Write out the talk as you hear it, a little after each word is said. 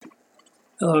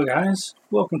Hello guys,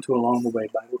 welcome to Along the Way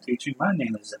Bible Teaching. My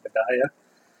name is Zebediah,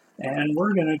 and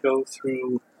we're going to go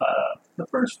through the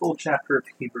first full chapter of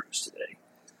Hebrews today.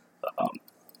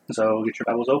 So get your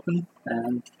Bibles open,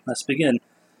 and let's begin.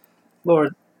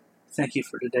 Lord, thank you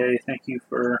for today. Thank you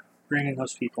for bringing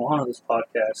those people onto this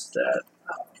podcast that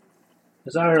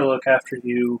desire to look after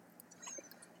you,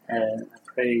 and I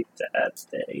pray that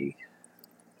they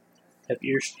have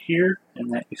ears to hear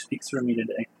and that you speak through me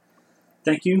today.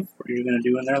 Thank you for what you're going to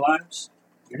do in their lives.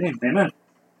 In your name, amen.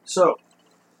 So,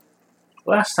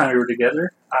 last time we were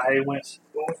together, I went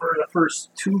over the first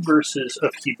two verses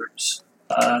of Hebrews.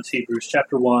 It's Hebrews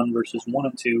chapter 1, verses 1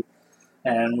 and 2.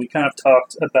 And we kind of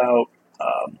talked about,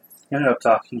 ended up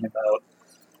talking about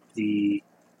the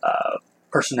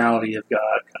personality of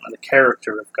God, kind of the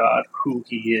character of God, who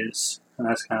He is. And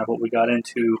that's kind of what we got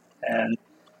into. And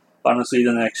honestly,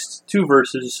 the next two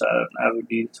verses, that would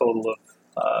be a total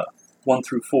of 1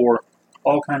 through 4,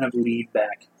 all kind of lead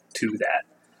back to that.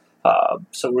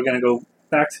 So we're going to go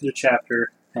back to the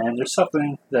chapter, and there's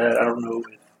something that I don't know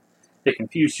if it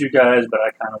confused you guys, but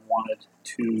I kind of wanted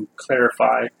to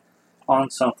clarify on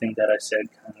something that I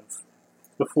said kind of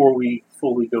before we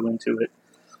fully go into it.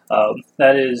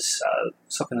 That is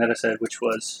something that I said, which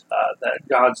was that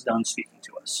God's done speaking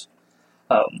to us.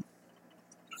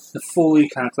 To fully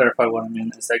kind of clarify what I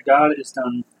mean is that God is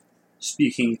done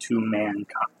speaking to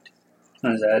mankind.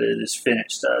 That it is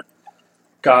finished.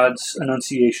 God's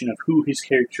enunciation of who His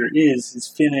character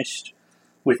is finished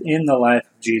within the life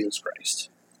of Jesus Christ.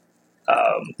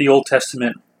 The Old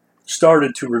Testament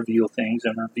started to reveal things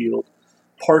and revealed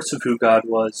parts of who God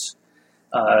was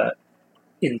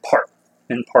in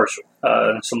partial.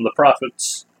 Some of the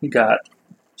prophets got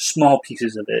small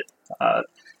pieces of it.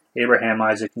 Abraham,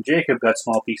 Isaac, and Jacob got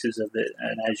small pieces of it,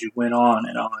 and as you went on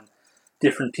and on,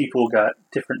 different people got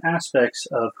different aspects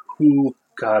of who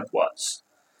God was.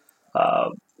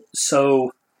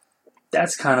 So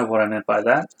that's kind of what I meant by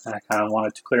that. And I kind of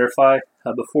wanted to clarify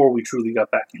before we truly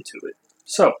got back into it.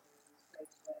 So,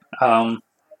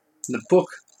 the book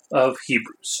of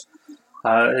Hebrews.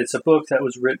 It's a book that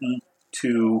was written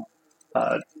to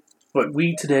what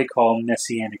we today call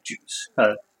Messianic Jews.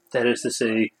 That is to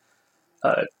say,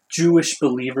 Jewish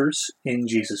believers in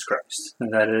Jesus Christ.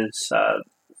 And that is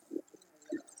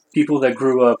people that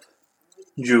grew up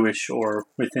Jewish or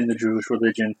within the Jewish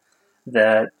religion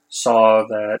that saw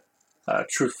that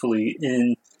truthfully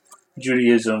in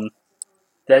Judaism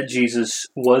that Jesus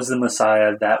was the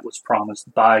Messiah that was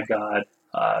promised by God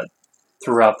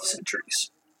throughout the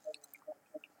centuries.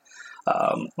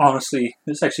 Honestly,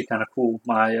 it's actually kind of cool.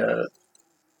 My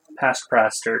past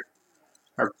pastor,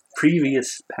 our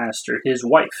previous pastor, his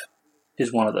wife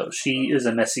is one of those. She is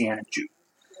a Messianic Jew.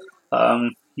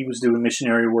 He was doing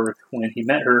missionary work when he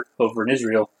met her over in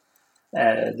Israel.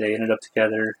 They ended up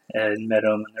together and met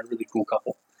him, and they're a really cool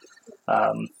couple.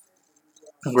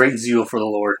 Great zeal for the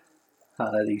Lord,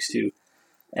 these two.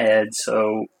 And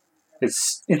so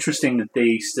it's interesting that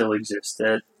they still exist.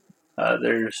 That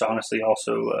there's honestly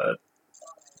also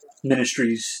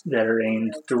ministries that are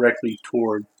aimed directly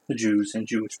toward the Jews and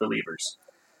Jewish believers.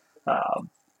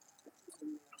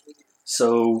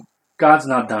 So God's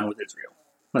not done with Israel.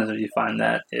 You find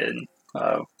that in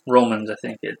Romans, I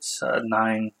think it's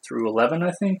 9 through 11,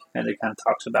 I think, and it kind of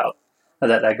talks about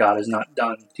that God is not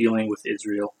done dealing with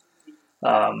Israel,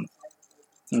 and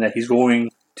that He's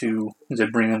going to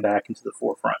bring them back into the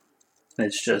forefront.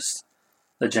 It's just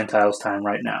the Gentiles' time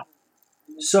right now.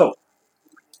 So,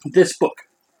 this book,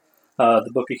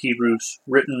 the book of Hebrews,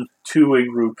 written to a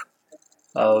group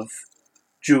of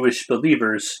Jewish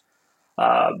believers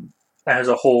as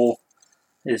a whole,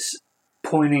 is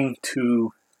pointing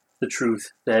to the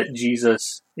truth that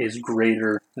Jesus is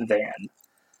greater than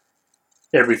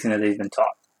everything that they've been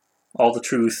taught. All the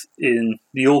truth in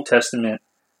the Old Testament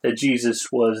that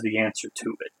Jesus was the answer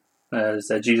to it. Is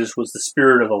that Jesus was the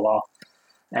spirit of the law,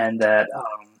 and that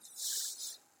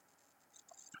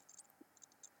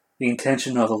the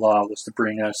intention of the law was to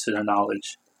bring us to the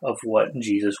knowledge of what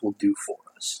Jesus will do for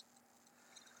us.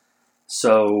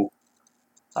 So,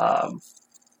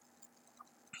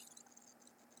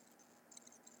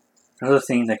 another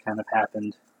thing that kind of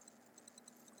happened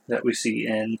that we see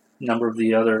in a number of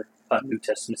the other New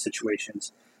Testament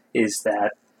situations is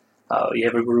that you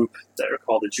have a group that are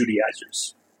called the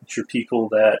Judaizers, which are people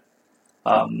that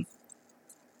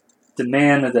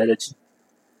demand that it's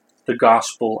the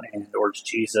gospel and or it's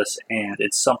Jesus and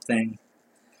it's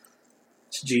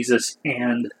Jesus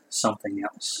and something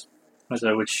else.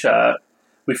 So which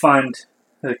we find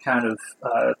the kind of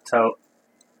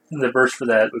the verse for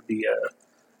that would be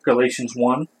Galatians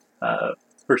 1,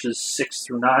 verses 6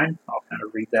 through 9. I'll kind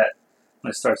of read that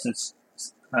It starts in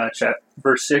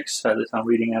verse 6. This I'm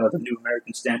reading out of the New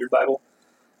American Standard Bible.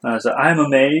 So I am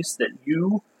amazed that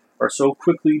you are so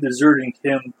quickly deserting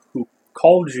him who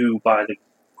called you by the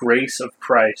grace of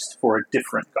Christ for a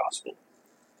different gospel,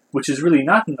 which is really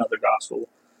not another gospel,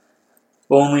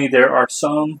 only there are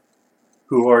some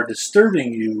who are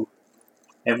disturbing you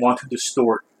and want to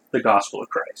distort the gospel of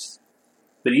Christ.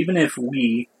 But even if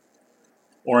we,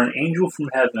 or an angel from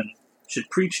heaven, should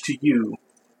preach to you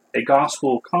a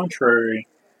gospel contrary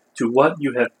to what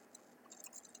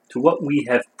we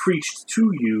have preached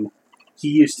to you,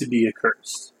 he is to be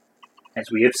accursed. As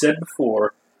we have said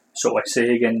before, so I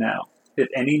say again now, if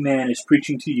any man is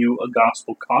preaching to you a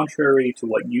gospel contrary to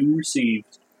what you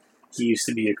received, he is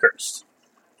to be accursed.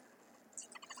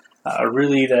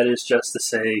 Really, that is just to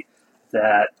say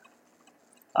that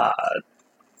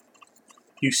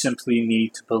you simply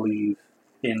need to believe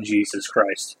in Jesus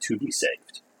Christ to be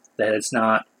saved. That it's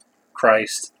not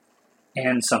Christ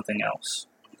and something else.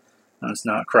 And it's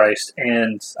not Christ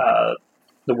and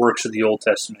the works of the Old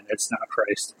Testament. It's not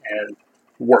Christ and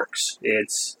works.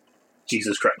 It's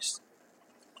Jesus Christ.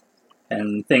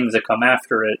 And things that come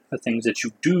after it, the things that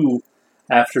you do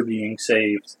after being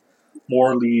saved,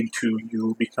 more lead to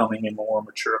you becoming a more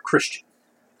mature Christian.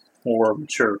 More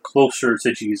mature, closer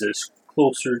to Jesus,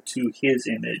 closer to his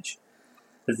image,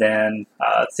 than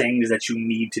things that you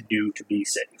need to do to be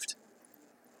saved.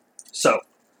 So,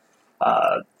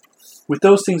 with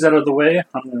those things out of the way,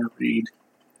 I'm going to read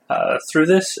through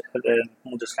this, and then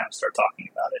we'll just kind of start talking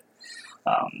about it.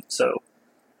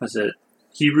 Was it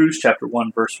Hebrews chapter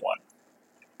 1, verse 1?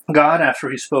 God, after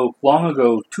he spoke long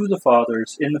ago to the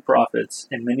fathers in the prophets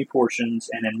in many portions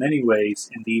and in many ways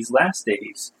in these last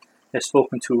days, has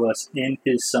spoken to us in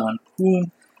his Son,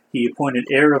 whom he appointed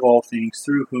heir of all things,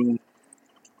 through whom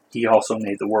he also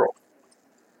made the world.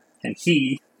 And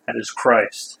he, that is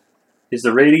Christ, is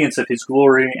the radiance of his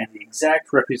glory and the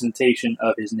exact representation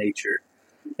of his nature,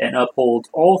 and upholds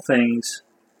all things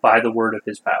by the word of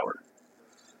his power.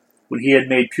 When he had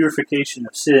made purification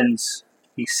of sins,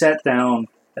 he sat down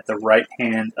at the right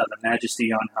hand of the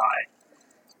Majesty on high,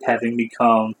 having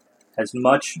become as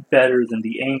much better than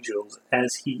the angels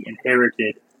as he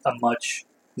inherited a much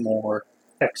more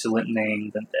excellent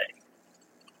name than they.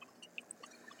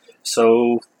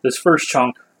 So this first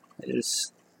chunk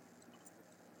is,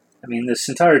 this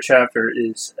entire chapter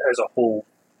is, as a whole,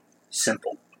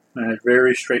 simple and it's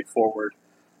very straightforward.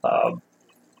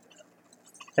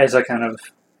 As I kind of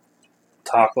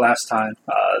talked last time,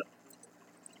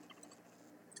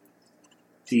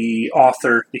 the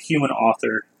human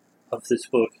author of this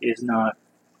book is not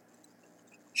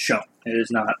shown. It is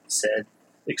not said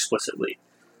explicitly.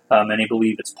 Many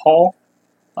believe it's Paul.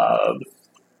 I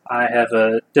have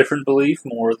a different belief,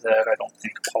 more that I don't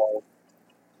think Paul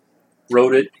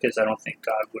wrote it, because I don't think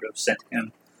God would have sent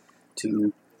him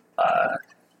to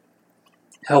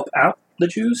help out the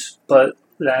Jews, but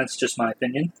that's just my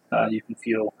opinion. You can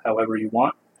feel however you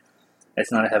want.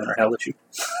 It's not a heaven or hell issue.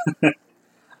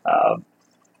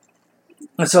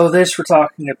 So this, we're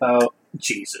talking about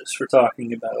Jesus. We're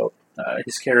talking about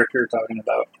his character, talking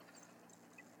about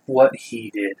what he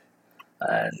did,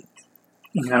 and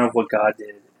kind of what God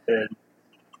did, and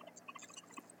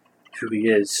who he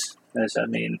is.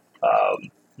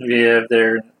 We have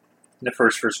there in the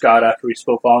first verse, God, after he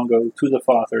spoke long ago to the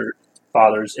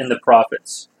fathers in the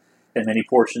prophets, in many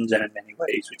portions and in many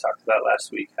ways. We talked about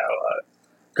last week how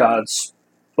God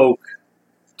spoke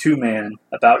to man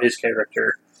about his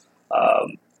character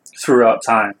throughout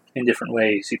time in different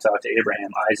ways. He talked to Abraham,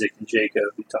 Isaac, and Jacob.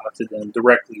 He talked to them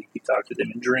directly. He talked to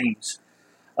them in dreams.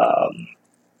 Talk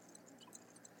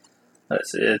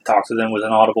to them with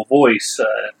an audible voice,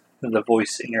 the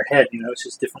voice in your head. It's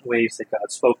just different ways that God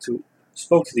spoke to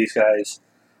these guys,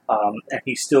 and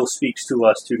he still speaks to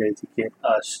us today to get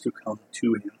us to come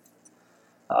to him.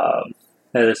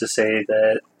 That is to say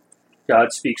that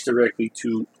God speaks directly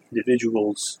to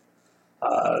individuals,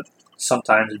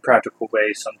 sometimes in practical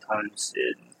ways, sometimes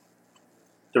in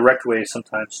direct ways,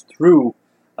 sometimes through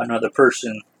another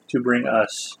person to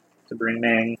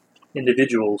bring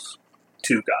individuals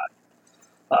to God.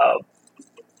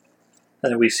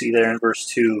 And then we see there in verse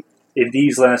 2, in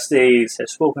these last days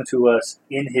has spoken to us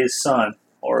in his Son,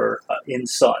 or in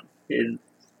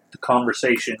the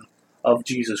conversation of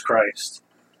Jesus Christ,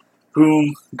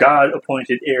 whom God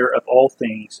appointed heir of all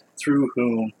things, through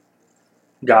whom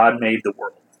God made the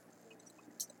world.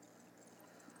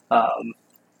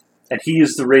 And he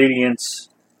is the radiance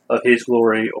of his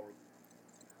glory, or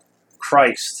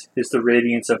Christ is the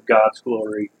radiance of God's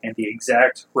glory and the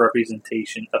exact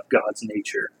representation of God's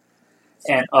nature,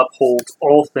 and upholds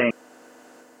all things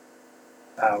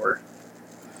with power.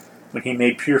 when he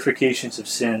made purifications of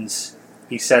sins,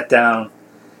 he sat down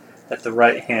at the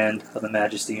right hand of the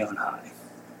Majesty on high.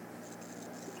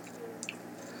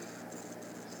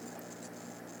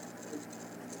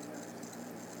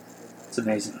 It's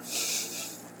amazing.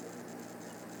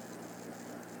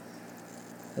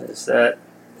 Is that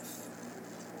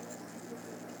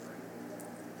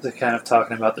they're kind of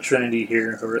talking about the Trinity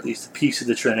here, or at least a piece of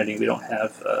the Trinity. We don't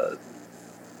have the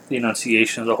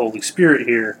enunciation of the Holy Spirit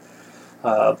here.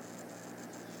 But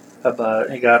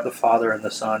God the Father and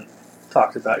the Son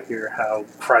talked about here how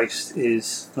Christ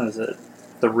is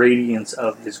the radiance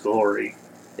of His glory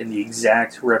and the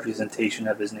exact representation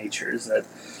of His nature. Is that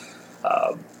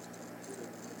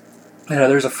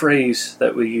there's a phrase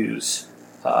that we use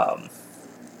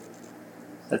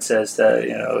that says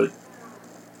that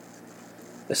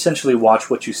essentially watch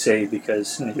what you say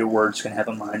because your words can have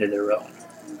a mind of their own.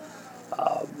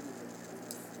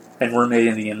 And we're made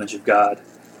in the image of God.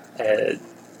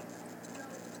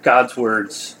 God's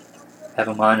words have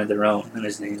a mind of their own, and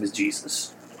His name is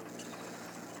Jesus.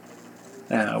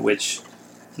 Which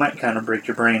might kind of break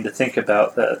your brain to think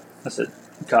about that.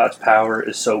 God's power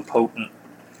is so potent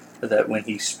that when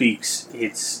He speaks,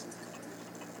 it's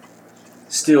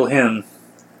still Him,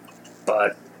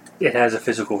 but it has a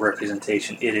physical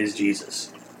representation. It is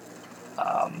Jesus.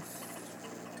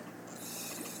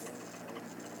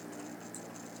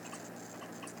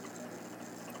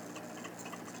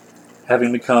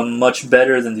 Having become much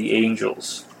better than the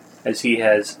angels, as He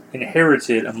has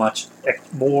inherited a much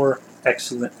more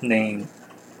excellent name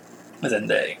than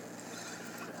they.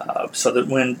 So that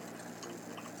when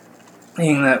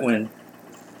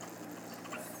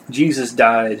Jesus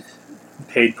died,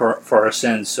 paid for our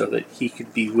sins so that He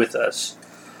could be with us,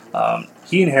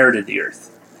 He inherited the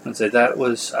earth. And so that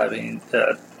was,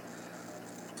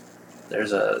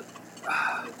 there's a,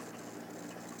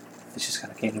 it just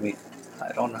kind of came to me.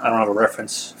 I don't have a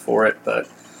reference for it, but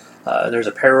there's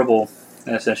a parable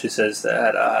that essentially says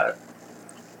that a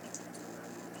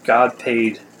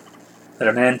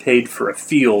man paid for a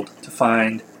field to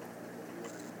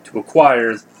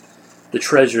acquire the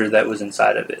treasure that was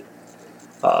inside of it.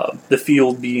 The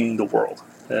field being the world,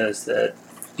 as that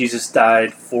Jesus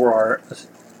died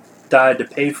to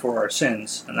pay for our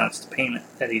sins, and that's the payment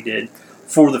that He did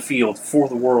for the field, for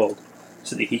the world,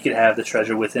 so that He could have the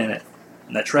treasure within it.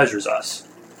 And that treasures us.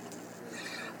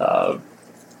 That's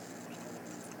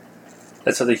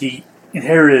so that He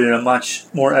inherited a much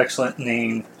more excellent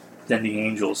name than the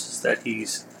angels. Is that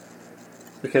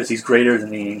because He's greater than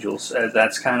the angels.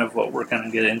 That's kind of what we're going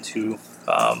to get into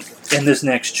in this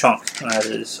next chunk. That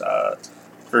is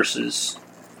verses.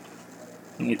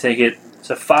 And you take it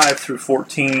to 5 through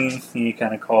 14. And you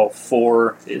kind of call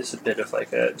 4 is a bit of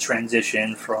like a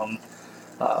transition from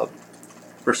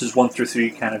verses 1 through 3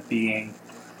 kind of being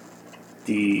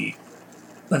the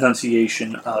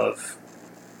enunciation of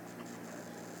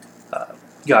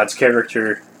God's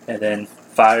character, and then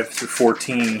 5 through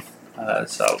 14.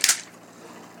 So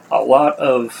a lot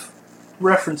of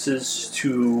references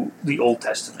to the Old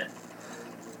Testament,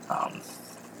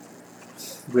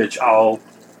 which I'll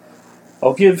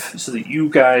give so that you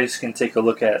guys can take a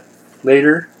look at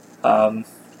later on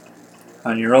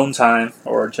your own time,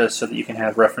 or just so that you can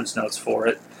have reference notes for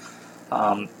it.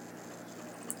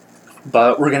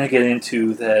 But we're going to get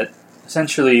into that,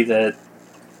 essentially, that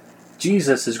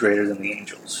Jesus is greater than the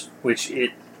angels, which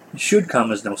it should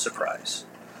come as no surprise.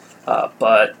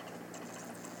 But,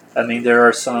 there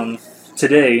are some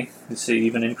today, you see,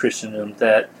 even in Christendom,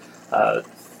 that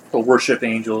will worship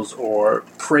angels or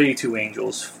pray to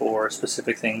angels for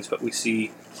specific things. But we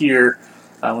see here,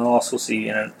 we'll also see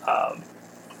in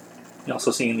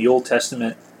the Old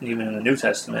Testament, and even in the New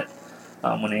Testament,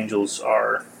 when angels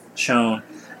are shown,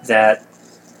 that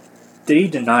they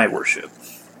deny worship.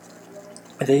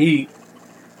 They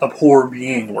abhor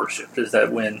being worshipped. Is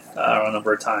that when a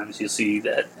number of times you'll see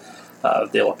that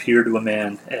they'll appear to a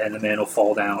man, and the man will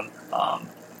fall down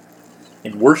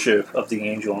in worship of the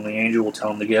angel, and the angel will tell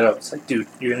him to get up. It's like, dude,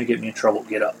 you're going to get me in trouble,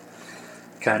 get up.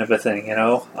 Kind of a thing,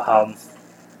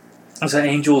 So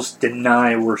angels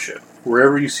deny worship.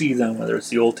 Wherever you see them, whether it's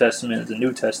the Old Testament or the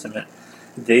New Testament,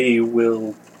 they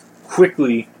will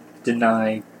quickly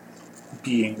deny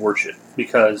being worshipped,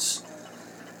 because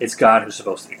it's God who's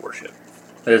supposed to be worshipped.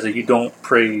 That is, that you don't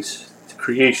praise the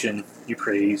creation, you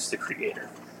praise the Creator.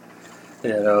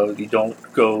 You don't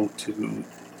go to...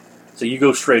 So you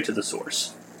go straight to the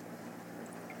source.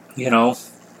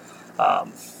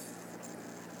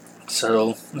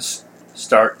 So let's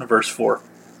start in verse 4.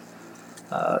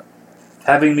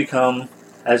 Having become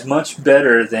as much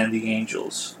better than the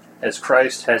angels, as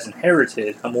Christ has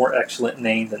inherited a more excellent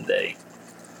name than they.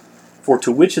 For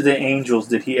to which of the angels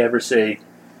did he ever say,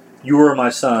 'You are my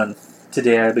son,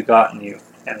 today I have begotten you'?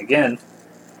 And again,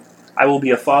 'I will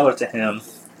be a father to him,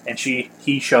 and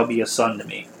he shall be a son to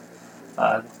me.'"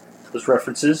 Those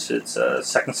references, it's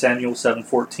 2 Samuel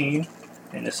 7:14,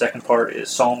 and the second part is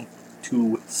Psalm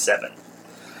 2:7.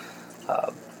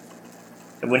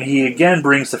 And when he again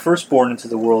brings the firstborn into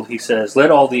the world, he says, "Let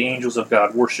all the angels of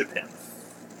God worship him."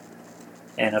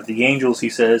 And of the angels, he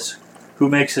says, "Who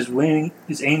makes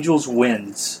his angels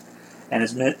winds, and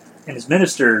his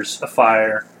ministers a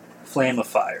flame of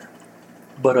fire."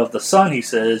 But of the Son, he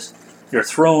says, "Your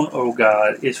throne, O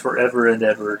God, is forever and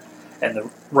ever, and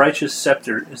the righteous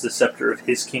scepter is the scepter of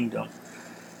his kingdom.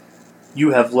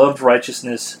 You have loved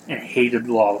righteousness and hated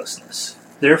lawlessness.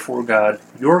 Therefore, God,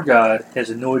 your God, has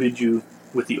anointed you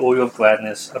with the oil of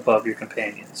gladness above your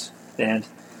companions. And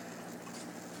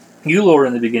you, Lord,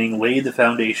 in the beginning laid the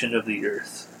foundation of the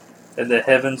earth, and the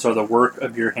heavens are the work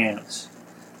of your hands.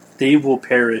 They will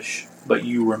perish, but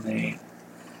you remain,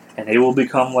 and they will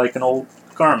become like an old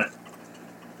garment.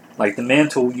 Like the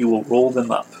mantle, you will roll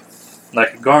them up.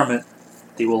 Like a garment,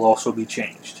 they will also be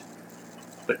changed.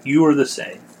 But you are the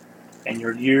same, and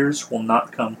your years will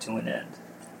not come to an end.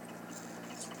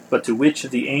 But to which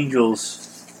of the angels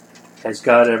has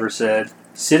God ever said,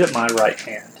 'Sit at my right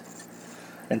hand,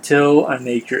 until I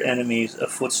make your enemies a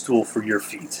footstool for your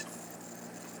feet'?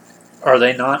 Are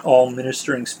they not all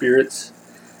ministering spirits,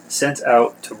 sent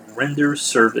out to render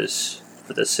service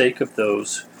for the sake of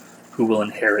those who will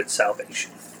inherit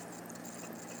salvation?"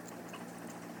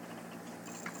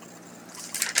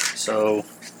 So,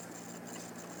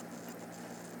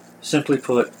 simply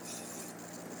put,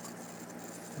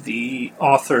 the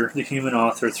human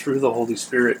author, through the Holy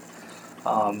Spirit,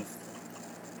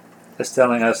 is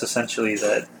telling us essentially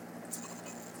that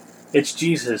it's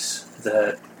Jesus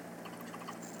that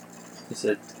is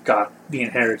God, the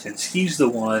inheritance. He's the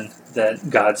one that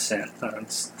God sent.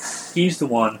 He's the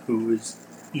one who is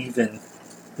even,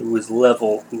 who is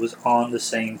level, who is on the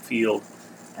same field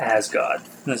as God.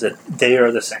 Is that they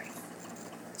are the same.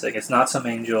 It's like it's not some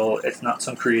angel, it's not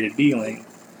some created being.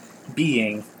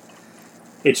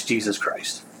 It's Jesus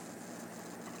Christ.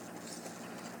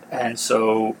 And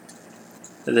so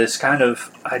this kind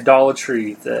of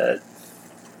idolatry that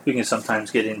we can sometimes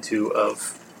get into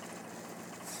of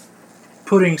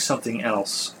putting something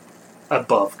else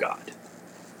above God.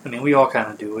 I mean, we all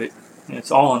kind of do it.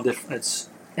 It's all on it's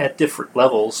at different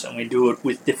levels, and we do it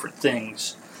with different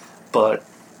things. But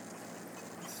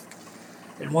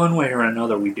in one way or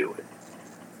another, we do it.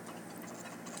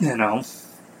 You know?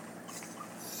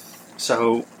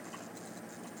 So,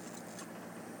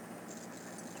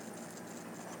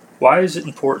 why is it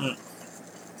important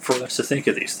for us to think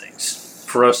of these things?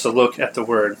 For us to look at the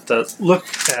Word,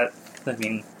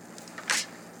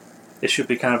 it should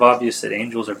be kind of obvious that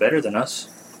angels are better than us.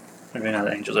 I mean, not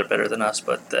that angels are better than us,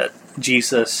 but that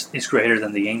Jesus is greater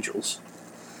than the angels.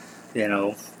 You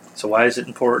know, so why is it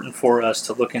important for us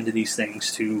to look into these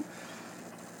things, to,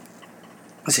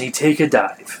 say, take a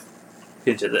dive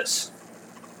into this?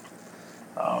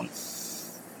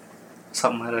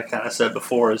 Something that I kind of said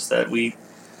before is that we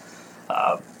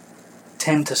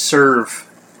tend to serve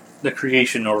the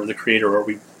creation or the Creator, or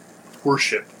we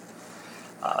worship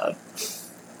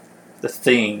the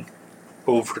thing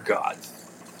over God,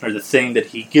 or the thing that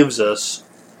He gives us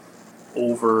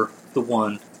over the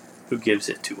one who gives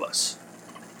it to us.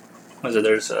 So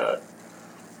there's an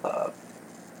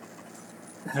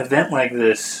event like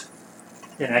this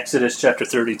in Exodus chapter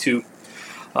 32.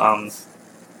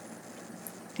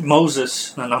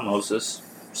 Moses went up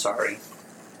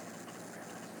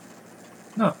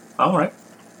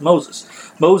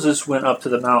to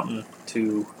the mountain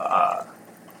to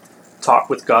talk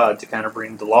with God to kind of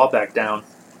bring the law back down.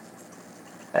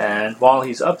 And while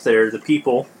he's up there, the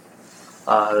people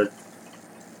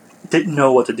didn't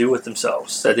know what to do with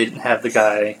themselves. They didn't have the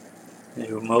guy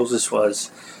who Moses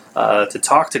was to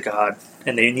talk to God,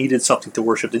 and they needed something to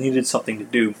worship. They needed something to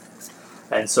do.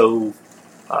 And so,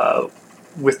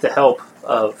 with the help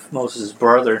of Moses'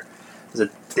 brother,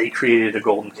 they created a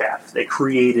golden calf. They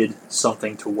created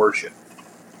something to worship.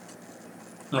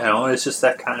 You know, it's just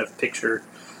that kind of picture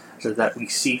that we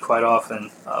see quite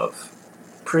often of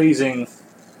praising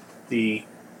the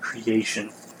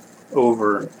creation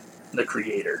over the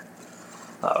Creator.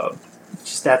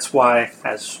 That's why,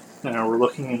 as we're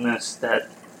looking in this, that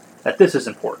this is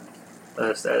important.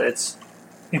 That it's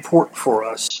important for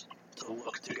us to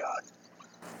look to God.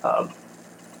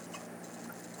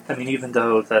 Even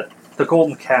though that the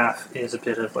golden calf is a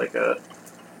bit of like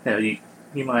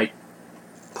you might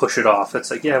push it off.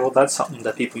 It's like, yeah, well, that's something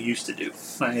that people used to do.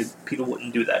 People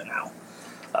wouldn't do that now.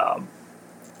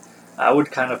 I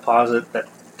would kind of posit that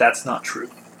that's not true.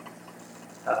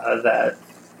 That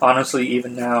honestly,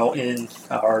 even now in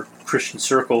our Christian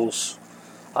circles,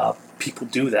 people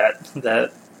do that.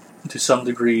 That to some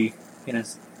degree, in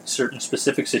certain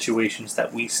specific situations,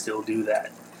 that we still do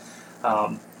that.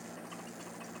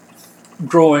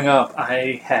 Growing up,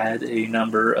 I had a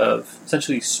number of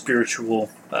essentially spiritual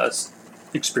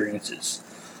experiences.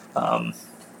 I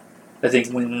think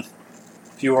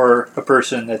if you are a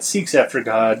person that seeks after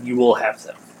God, you will have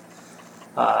them.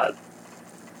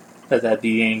 That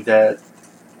being that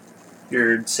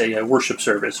you're, say, a worship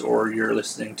service, or you're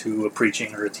listening to a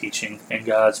preaching or a teaching, and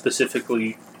God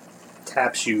specifically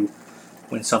taps you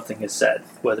when something is said,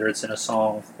 whether it's in a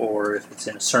song or if it's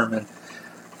in a sermon.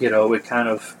 It kind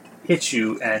of hits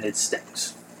you and it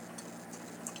stings.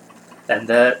 And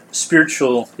that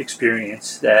spiritual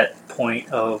experience, that point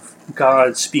of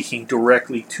God speaking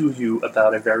directly to you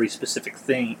about a very specific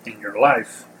thing in your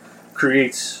life,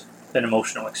 creates an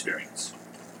emotional experience.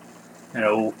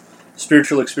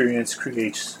 Spiritual experience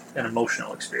creates an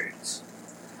emotional experience.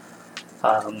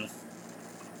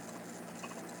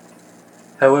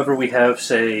 However, we have,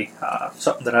 say,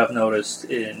 something that I've noticed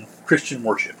in Christian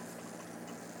worship.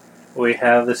 We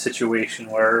have the situation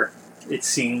where it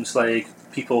seems like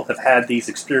people have had these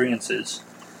experiences,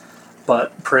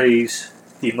 but praise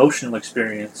the emotional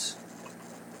experience,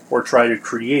 or try to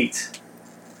create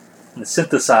and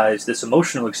synthesize this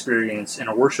emotional experience in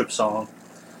a worship song,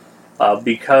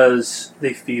 because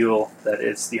they feel that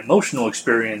it's the emotional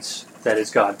experience that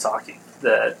is God talking.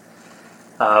 That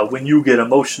when you get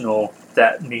emotional,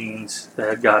 that means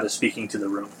that God is speaking to the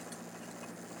room,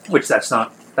 which that's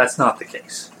not the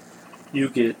case. You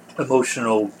get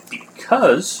emotional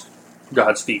because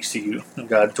God speaks to you, and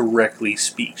God directly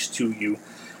speaks to you,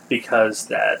 because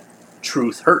that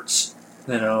truth hurts.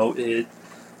 It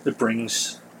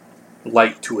brings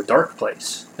light to a dark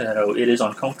place. It is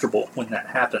uncomfortable when that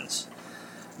happens.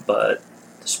 But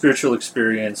the spiritual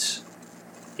experience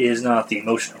is not the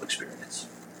emotional experience.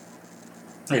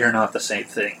 They're not the same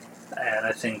thing. And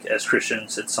I think as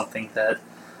Christians, it's something that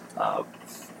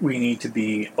we need to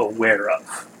be aware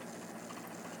of.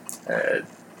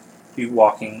 Be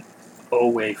walking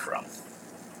away from.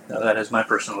 Now, that is my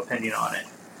personal opinion on it.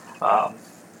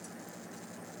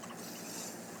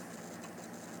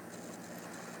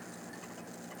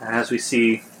 As we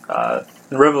see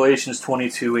in Revelations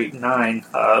 22, 8, and 9,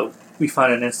 we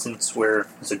find an instance where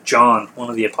John, one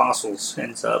of the apostles,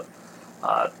 ends up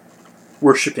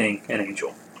worshiping an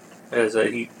angel. As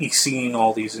he's seeing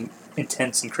all these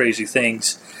intense and crazy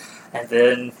things, and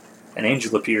then an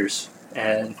angel appears,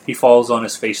 and he falls on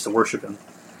his face to worship him.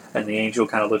 And the angel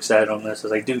kind of looks at him and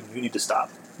says, dude, you need to stop.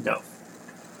 No.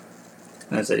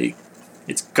 And I say,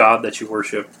 it's God that you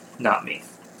worship, not me.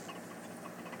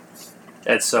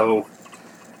 And so,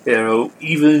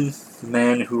 even the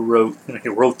man who wrote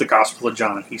the Gospel of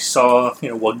John, he saw,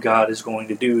 what God is going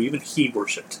to do. Even he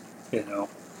worshipped,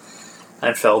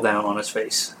 and fell down on his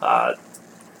face. The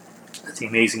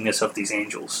amazingness of these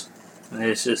angels. And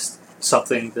it's just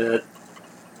something that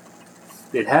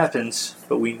it happens,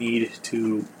 but we need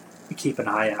to keep an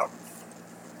eye out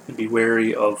and be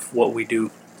wary of what we do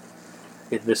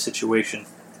in this situation.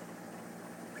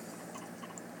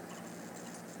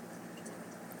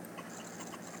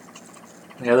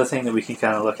 The other thing that we can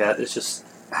kind of look at is just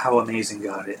how amazing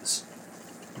God is.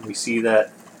 And we see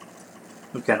that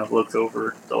we kind of looked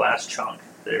over the last chunk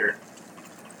there.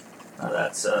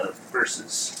 That's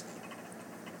verses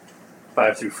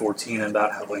 5 through 14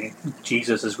 about how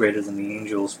Jesus is greater than the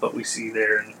angels. But we see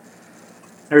there in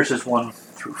verses 1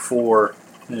 through 4,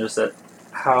 just that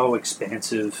how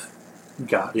expansive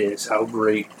God is, how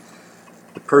great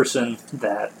the person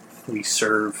that we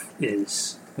serve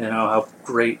is, how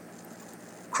great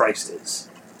Christ is.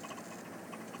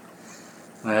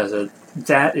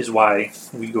 That is why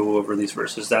we go over these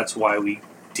verses. That's why we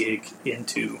dig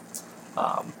into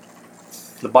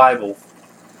the Bible,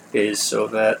 is so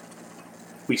that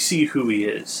we see who He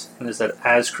is. And is that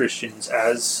as Christians,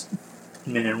 as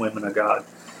men and women of God,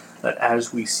 that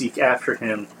as we seek after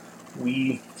Him,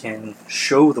 we can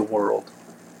show the world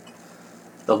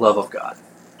the love of God.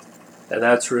 And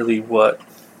that's really what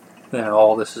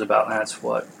all this is about. And that's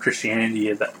what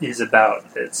Christianity is about.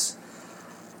 It's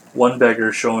one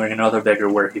beggar showing another beggar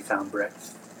where he found bread.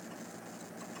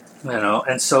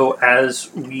 And so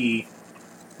as we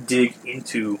dig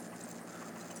into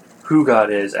who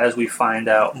God is, as we find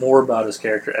out more about His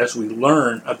character, as we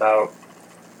learn about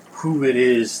who it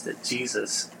is that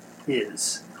Jesus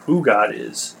is, who God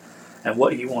is, and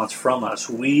what He wants from us,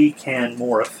 we can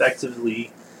more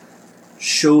effectively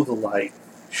show the light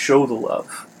show the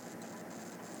love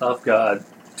of God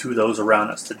to those around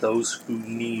us, to those who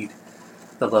need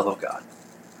the love of God.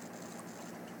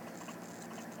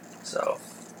 So,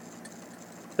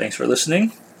 thanks for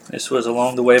listening. This was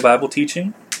Along the Way Bible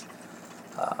Teaching.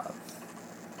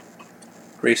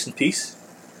 Grace and peace.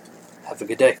 Have a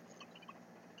good day.